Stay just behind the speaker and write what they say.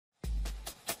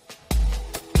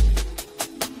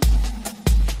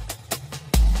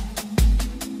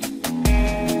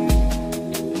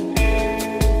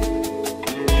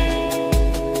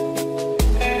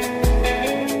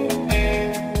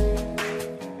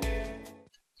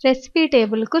Recipe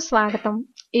టేబుల్‌కు స్వాగతం.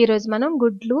 ఈరోజు మనం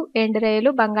గుడ్లు,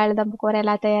 ఎండురొయ్యలు, బంగాళాదుంప కూర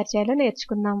ఎలా తయారు చేయాలో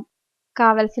నేర్చుకుందాం.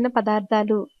 కావలసిన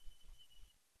పదార్థాలు: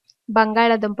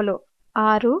 బంగాళాదుంపలు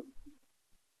 6,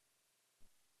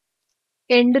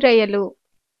 ఎండురొయ్యలు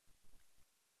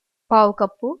పావు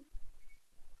కప్పు,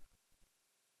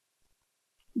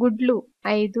 గుడ్లు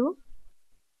 5,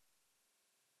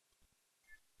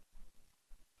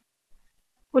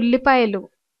 ఉల్లిపాయలు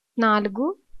 4,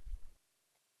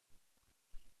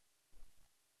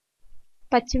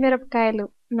 పచ్చిమిరపకాయలు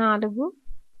 4,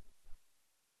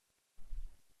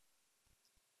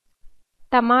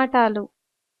 టమాటాలు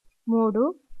 3,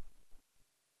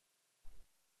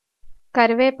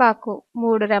 కరివేపాకు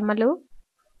 3 రెమ్మలు,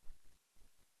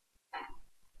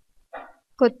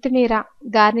 కొత్తిమీర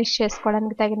గార్నిష్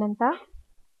చేసుకోవడానికి తగినంత,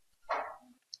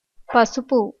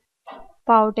 పసుపు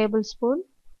పావు టేబుల్ స్పూన్,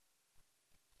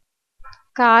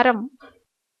 కారం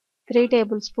 3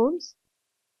 టేబుల్ స్పూన్స్,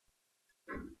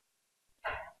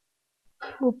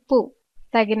 ఉప్పు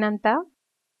తగినంత,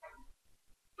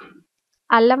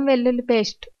 అల్లం వెల్లుల్లి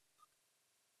పేస్ట్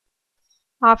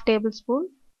హాఫ్ టేబుల్ స్పూన్,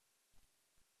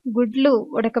 గుడ్లు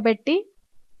ఉడకబెట్టి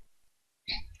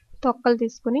తొక్కలు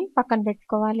తీసుకుని పక్కన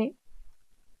పెట్టుకోవాలి.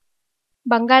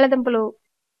 బంగాళాదుంపలు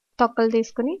తొక్కలు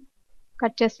తీసుకుని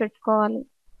కట్ చేసి పెట్టుకోవాలి.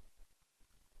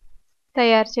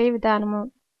 తయారు చేయ విధానము: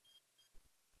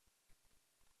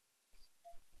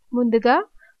 ముందుగా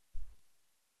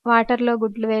వాటర్లో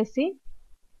గుడ్లు వేసి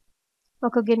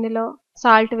ఒక గిన్నెలో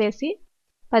సాల్ట్ వేసి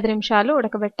 10 నిమిషాలు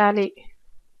ఉడకబెట్టాలి.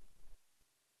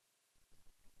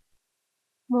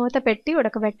 మూత పెట్టి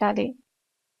ఉడకబెట్టాలి.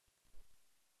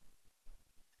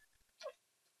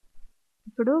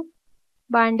 ఇప్పుడు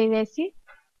బాండీ వేసి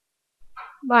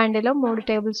బాండీలో 3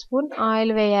 టేబుల్ స్పూన్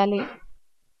ఆయిల్ వేయాలి.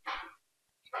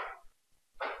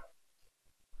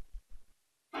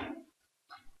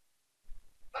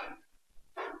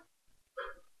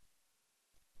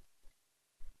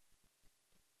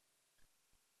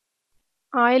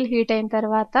 ఆయిల్ హీట్ అయిన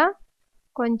తర్వాత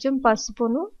కొంచెం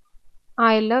పసుపును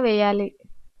ఆయిల్లో వేయాలి.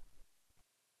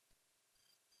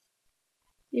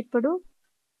 ఇప్పుడు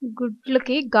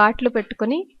గుడ్లకి ఘాట్లు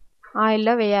పెట్టుకుని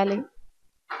ఆయిల్లో వేయాలి.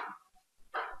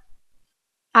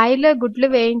 ఆయిల్లో గుడ్లు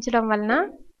వేయించడం వలన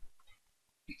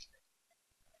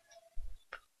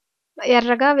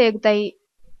ఎర్రగా వేగుతాయి,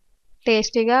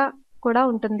 టేస్టీగా కూడా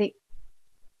ఉంటుంది.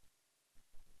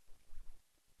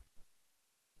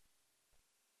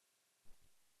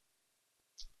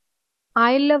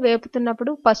 ఆయిల్లో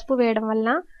వేపుతున్నప్పుడు పసుపు వేయడం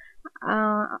వలన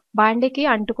బాండీకి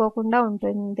అంటుకోకుండా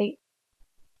ఉంటుంది.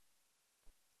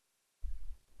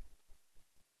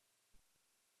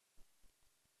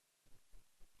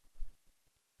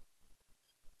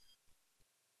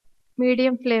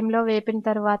 మీడియం ఫ్లేమ్లో వేపిన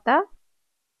తర్వాత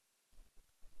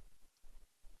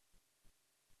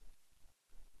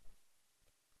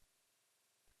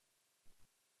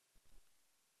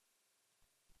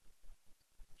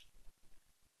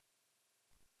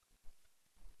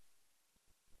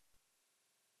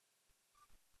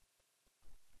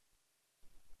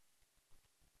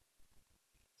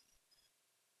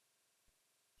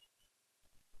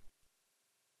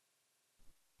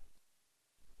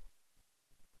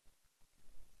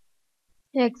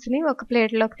ఎగ్స్ని ఒక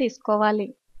ప్లేట్లోకి తీసుకోవాలి.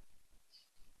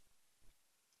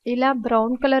 ఇలా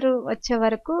బ్రౌన్ కలర్ వచ్చే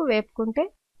వరకు వేపుకుంటే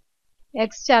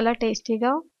ఎగ్స్ చాలా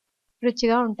టేస్టీగా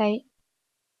రుచిగా ఉంటాయి.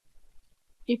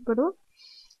 ఇప్పుడు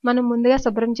మనం ముందుగా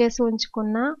శుభ్రం చేసి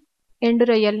ఉంచుకున్న ఎండు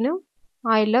రొయ్యలను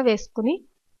ఆయిల్లో వేసుకుని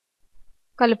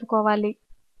కలుపుకోవాలి,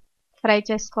 ఫ్రై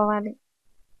చేసుకోవాలి.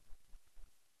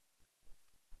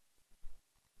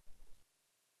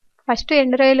 ఫస్ట్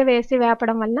ఎండు రొయ్యలు వేసి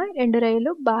వేపడం వల్ల ఎండు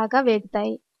రొయ్యలు బాగా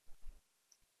వేగుతాయి.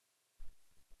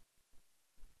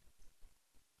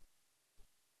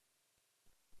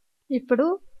 ఇప్పుడు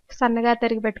సన్నగా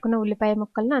తరిగి పెట్టుకున్న ఉల్లిపాయ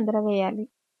ముక్కలను అందులో వేయాలి.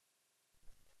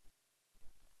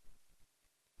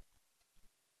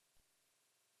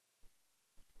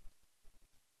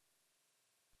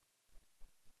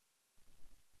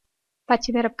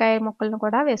 పచ్చిమిరపకాయ ముక్కలను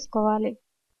కూడా వేసుకోవాలి.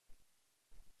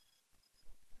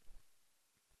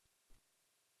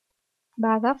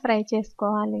 బాగా ఫ్రై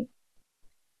చేసుకోవాలి.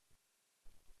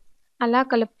 అలా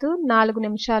కలుపుతూ 4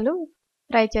 నిమిషాలు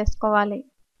ఫ్రై చేసుకోవాలి.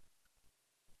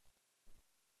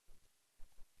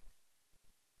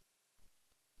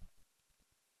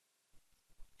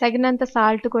 తగినంత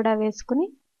సాల్ట్ కూడా వేసుకుని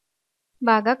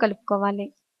బాగా కలుపుకోవాలి.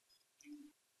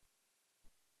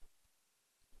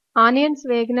 ఆనియన్స్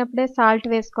వేగినప్పుడే సాల్ట్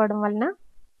వేసుకోవడం వలన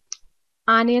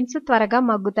ఆనియన్స్ త్వరగా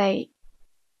మగ్గుతాయి,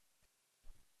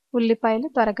 ఉల్లిపాయలు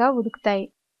త్వరగా ఉడుకుతాయి.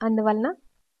 అందువలన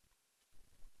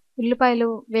ఉల్లిపాయలు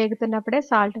వేగుతున్నప్పుడే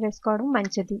సాల్ట్ వేసుకోవడం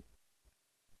మంచిది.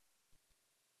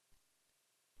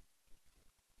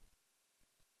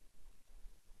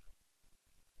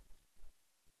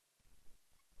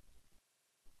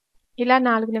 ఇలా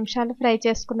 4 నిమిషాలు ఫ్రై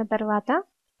చేసుకున్న తర్వాత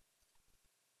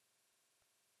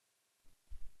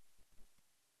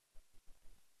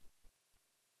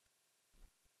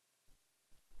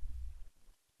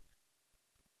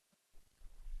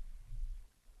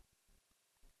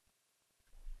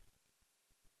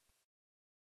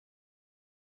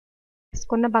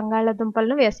వేసుకున్న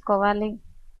బంగాళాదుంపలను వేసుకోవాలి.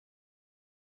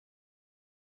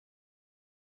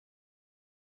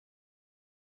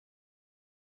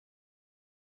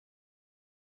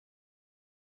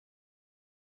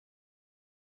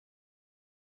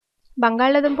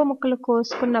 బంగాళాదుంప ముక్కలు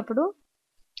కోసుకున్నప్పుడు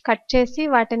కట్ చేసి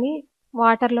వాటిని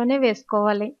వాటర్లోనే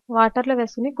వేసుకోవాలి. వాటర్లో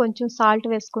వేసుకుని కొంచెం సాల్ట్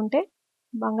వేసుకుంటే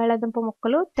బంగాళాదుంప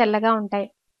ముక్కలు తెల్లగా ఉంటాయి.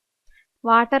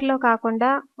 వాటర్లో కాకుండా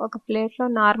ఒక ప్లేట్లో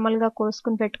నార్మల్గా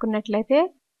కోసుకుని పెట్టుకున్నట్లయితే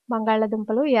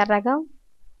బంగాళాదుంపలు ఎర్రగా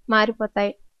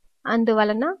మారిపోతాయి.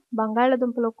 అందువలన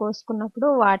బంగాళాదుంపలు కోసుకున్నప్పుడు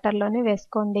వాటర్లోనే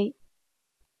వేసుకోండి.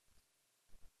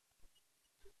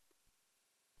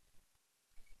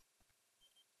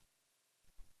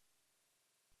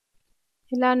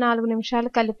 ఇలా 4 నిమిషాలు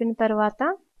కలిపిన తర్వాత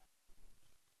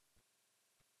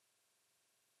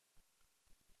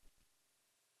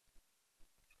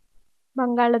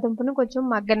బంగాళాదుంపను కొంచెం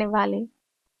మగ్గనివ్వాలి.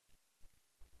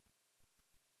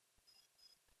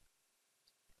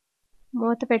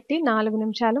 మూత పెట్టి 4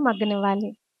 నిమిషాలు మగ్గనివ్వాలి.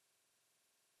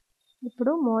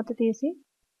 ఇప్పుడు మూత తీసి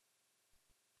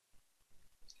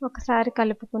ఒకసారి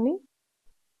కలుపుకొని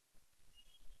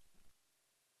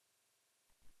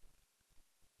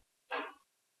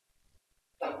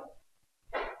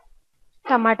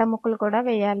టమాటా ముక్కలు కూడా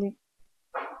వేయాలి.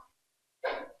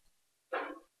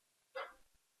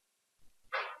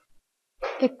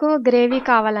 ఎక్కువ గ్రేవీ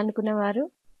కావాలనుకునేవారు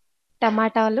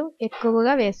టమాటాలు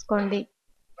ఎక్కువగా వేసుకోండి.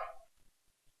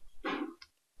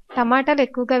 టమాటాలు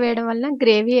ఎక్కువగా వేయడం వలన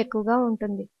గ్రేవీ ఎక్కువగా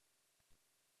ఉంటుంది.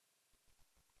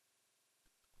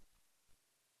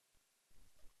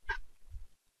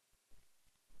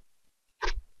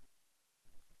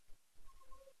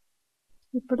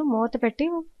 ఇప్పుడు మూత పెట్టి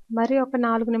మరి ఒక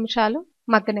 4 నిమిషాలు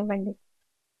మగ్గనివ్వండి.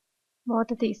 మూత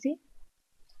తీసి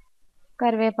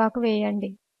కరివేపాకు వేయండి.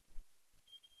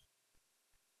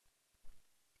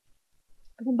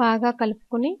 బాగా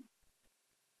కలుపుకొని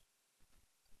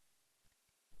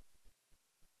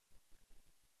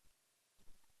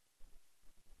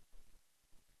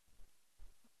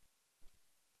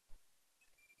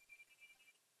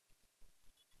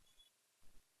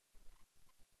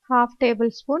 ½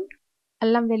 టేబుల్ స్పూన్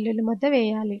అల్లం వెల్లుల్లి ముద్ద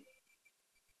వేయాలి.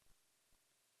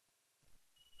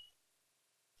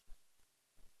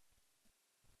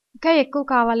 ఇంకా ఎక్కువ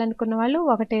కావాలనుకున్న వాళ్ళు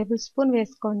 1 టేబుల్ స్పూన్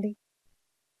వేసుకోండి.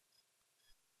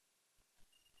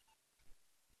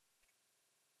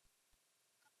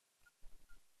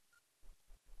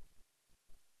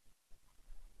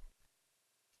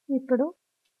 ఇప్పుడు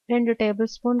 2 టేబుల్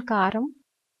స్పూన్ కారం,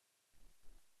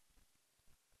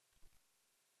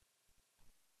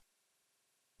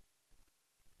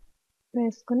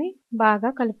 వేసుకుని బాగా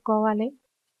కలుపుకోవాలి.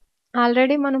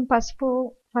 ఆల్రెడీ మనం పసుపు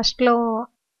ఫస్ట్లో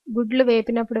గుడ్లు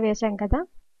వేపినప్పుడు వేసాం కదా,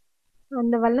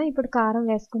 అందువల్ల ఇప్పుడు కారం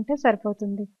వేసుకుంటే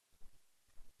సరిపోతుంది.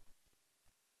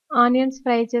 ఆనియన్స్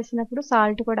ఫ్రై చేసినప్పుడు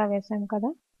సాల్ట్ కూడా వేసాం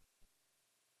కదా.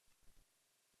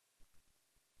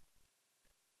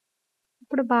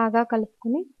 ఇప్పుడు బాగా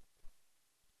కలుపుకుని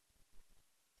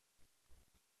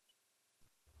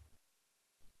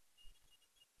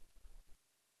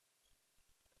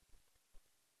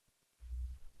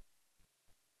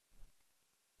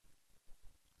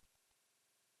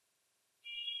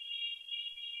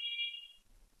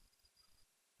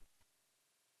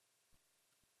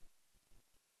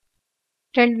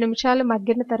రెండు నిమిషాలు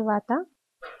మగ్గిన తర్వాత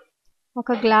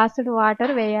ఒక గ్లాసుడు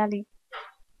వాటర్ వేయాలి.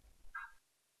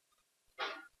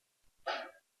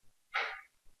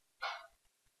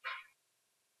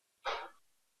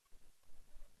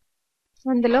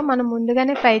 అందులో మనం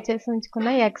ముందుగానే ఫ్రై చేసి ఉంచుకున్న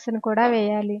ఎగ్స్‌ని కూడా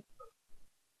వేయాలి.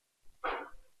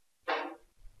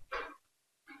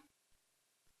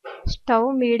 స్టవ్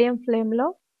మీడియం ఫ్లేమ్‌లో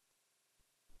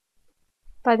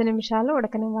 10 నిమిషాలు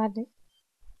ఉడకనివ్వాలి.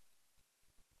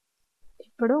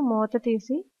 ఇప్పుడు మూత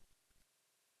తీసి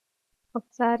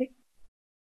ఒకసారి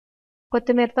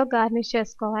కొత్తిమీరతో గార్నిష్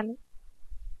చేసుకోవాలి.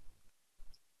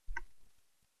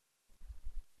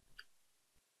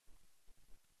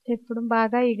 ఇప్పుడు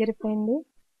బాగా ఎగిరిపోయింది.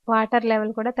 వాటర్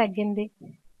లెవెల్ కూడా తగ్గింది.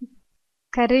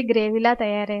 కర్రీ గ్రేవీలా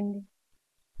తయారైంది.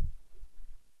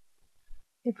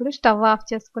 ఇప్పుడు స్టవ్ ఆఫ్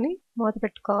చేసుకుని మూత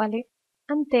పెట్టుకోవాలి.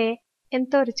 అంతే,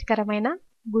 ఎంతో రుచికరమైన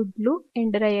గుడ్లు,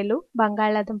 ఎండు రొయ్యలు,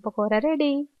 బంగాళాదుంప కూర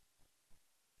రెడీ.